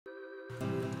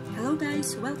Hello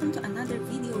guys, welcome to another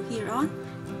video here on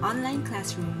Online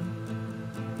Classroom.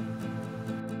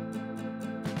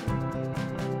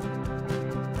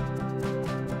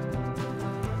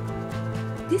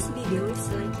 This video is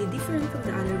slightly different from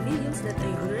the other videos that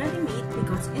I already made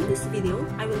because in this video,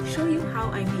 I will show you how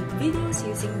I make videos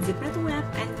using ZEPETO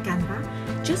and CANVA,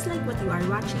 just like what you are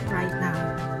watching right now.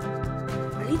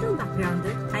 A little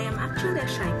backgrounder, I am actually a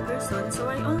shy person, so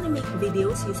I only make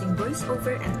videos using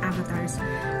voiceover and avatars.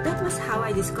 That was how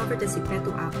I discovered the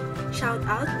ZEPETO app. Shout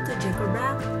out to Jacob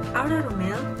Brack, Aura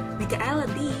Romel, Michaela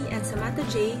D, and Samantha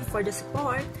J for the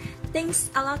support.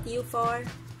 Thanks a lot you for.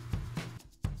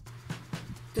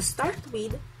 To start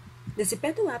with, the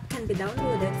ZEPETO app can be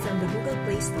downloaded from the Google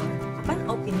Play Store. Upon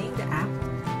opening the app,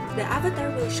 the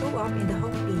avatar will show up in the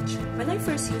home page. When I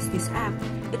first used this app,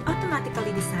 it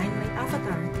automatically designed my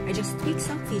avatar. I just tweak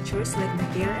some features like the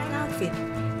hair and outfit.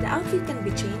 The outfit can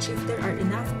be changed if there are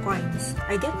enough coins.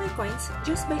 I get my coins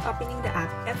just by opening the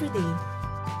app every day.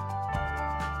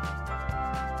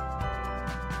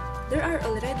 There are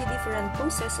already different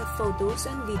poses of photos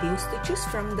and videos to choose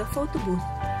from the photo booth.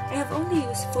 I have only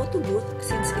used photo booth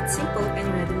since it's simple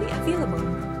and readily available.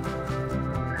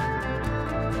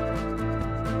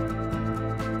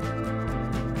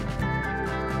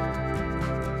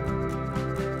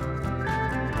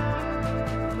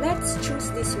 Let's choose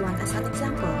this one as an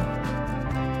example.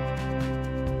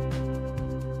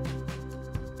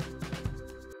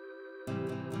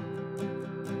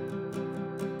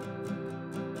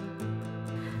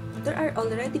 There are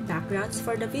already backgrounds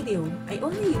for the video. I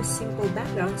only use simple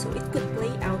backgrounds so it could play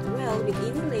out well with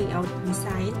any layout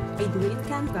design I do in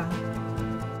Canva.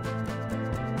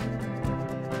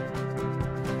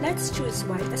 Let's choose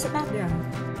white as a background.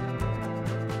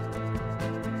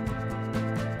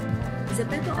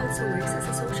 ZEPETO also works as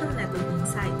a social networking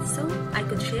site, so I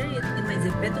could share it in my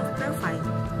ZEPETO profile.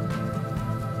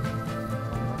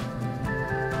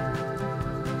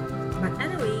 But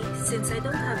anyway, since I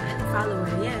don't have any follower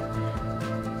yet,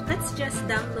 let's just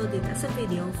download it as a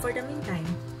video for the meantime.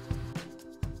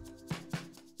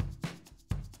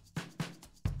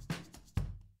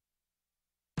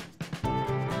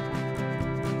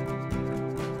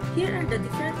 Here are the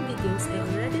different videos I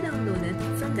already downloaded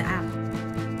from the app.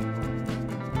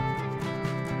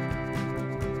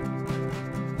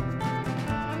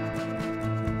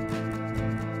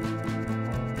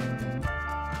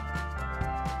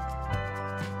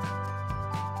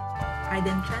 I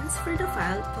then transfer the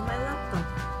file to my laptop.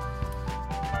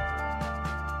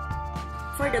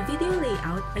 For the video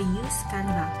layout, I use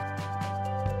Canva.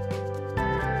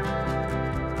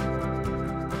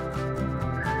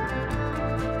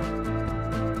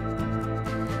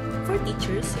 For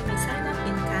teachers, you may sign up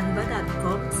in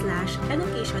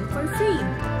canva.com/education for free.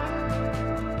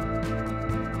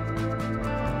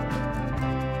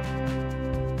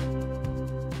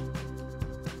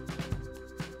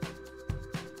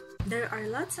 There are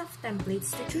lots of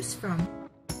templates to choose from.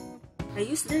 I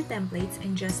use their templates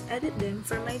and just edit them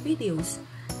for my videos.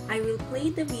 I will play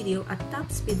the video at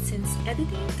top speed since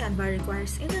editing in Canva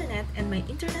requires internet and my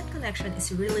internet connection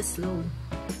is really slow.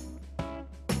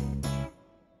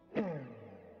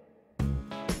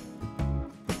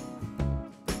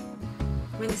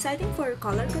 When deciding for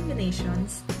color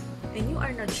combinations, and you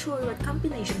are not sure what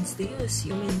combinations to use,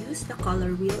 you may use the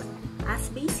color wheel as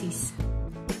basis.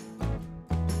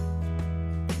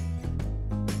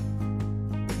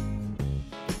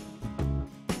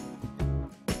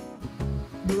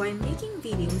 Though I'm making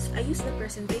videos, I use the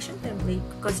presentation template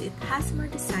because it has more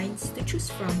designs to choose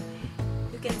from.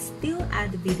 You can still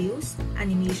add videos,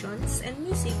 animations, and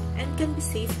music and can be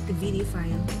saved to video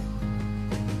file.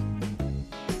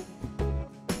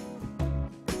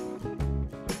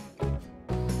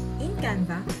 In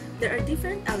Canva, there are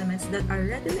different elements that are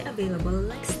readily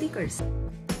available like stickers.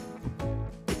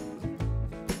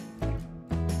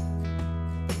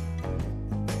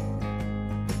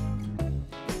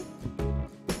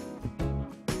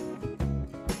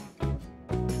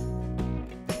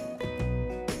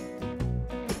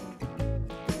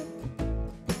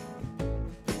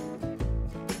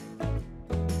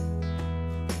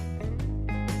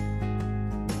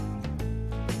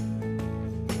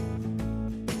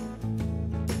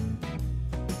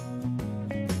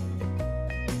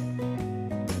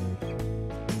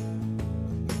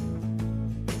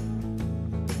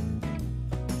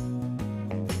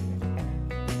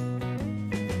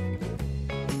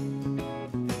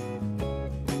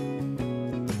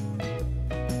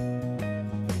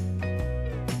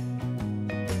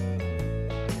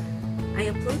 I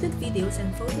uploaded videos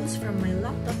and photos from my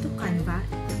laptop to Canva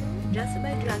just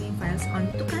by dragging files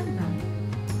onto Canva.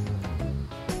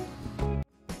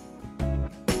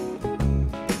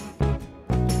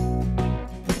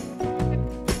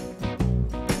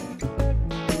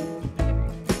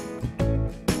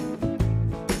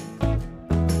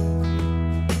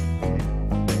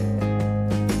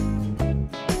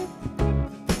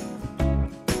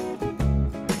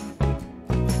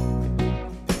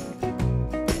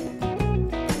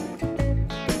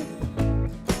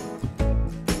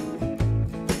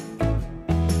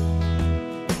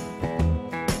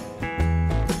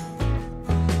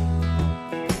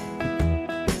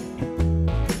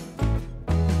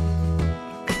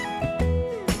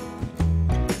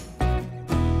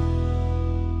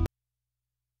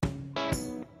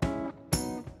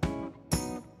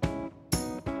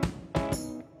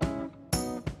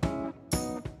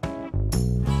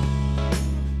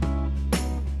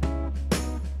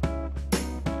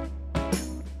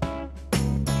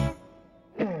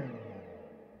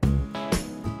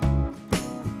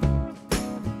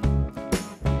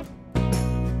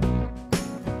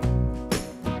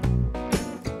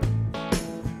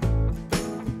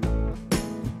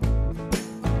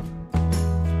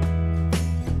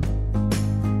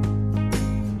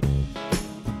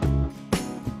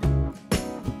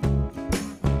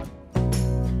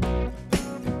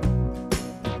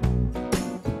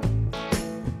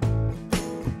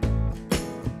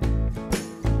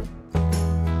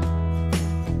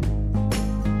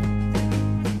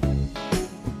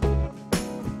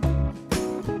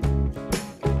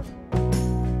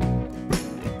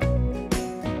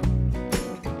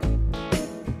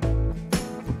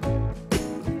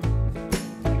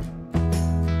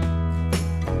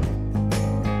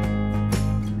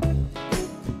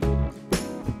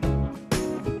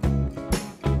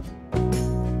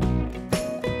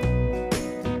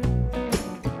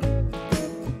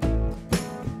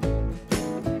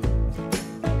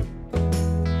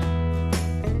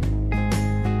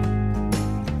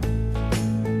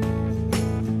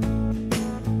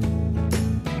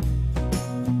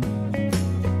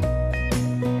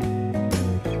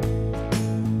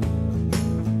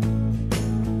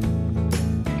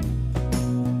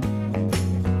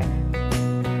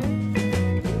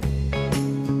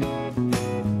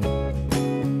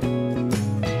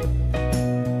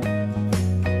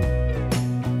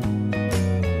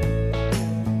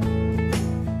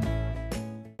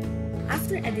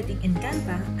 After editing in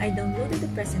Canva, I downloaded the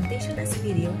presentation as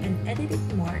video and edited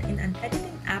more in an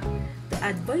editing app to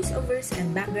add voiceovers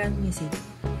and background music.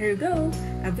 Here you go,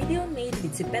 a video made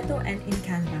with ZEPETO and in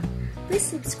Canva. Please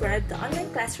subscribe to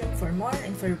Online Classroom for more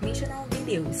informational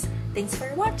videos. Thanks for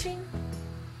watching!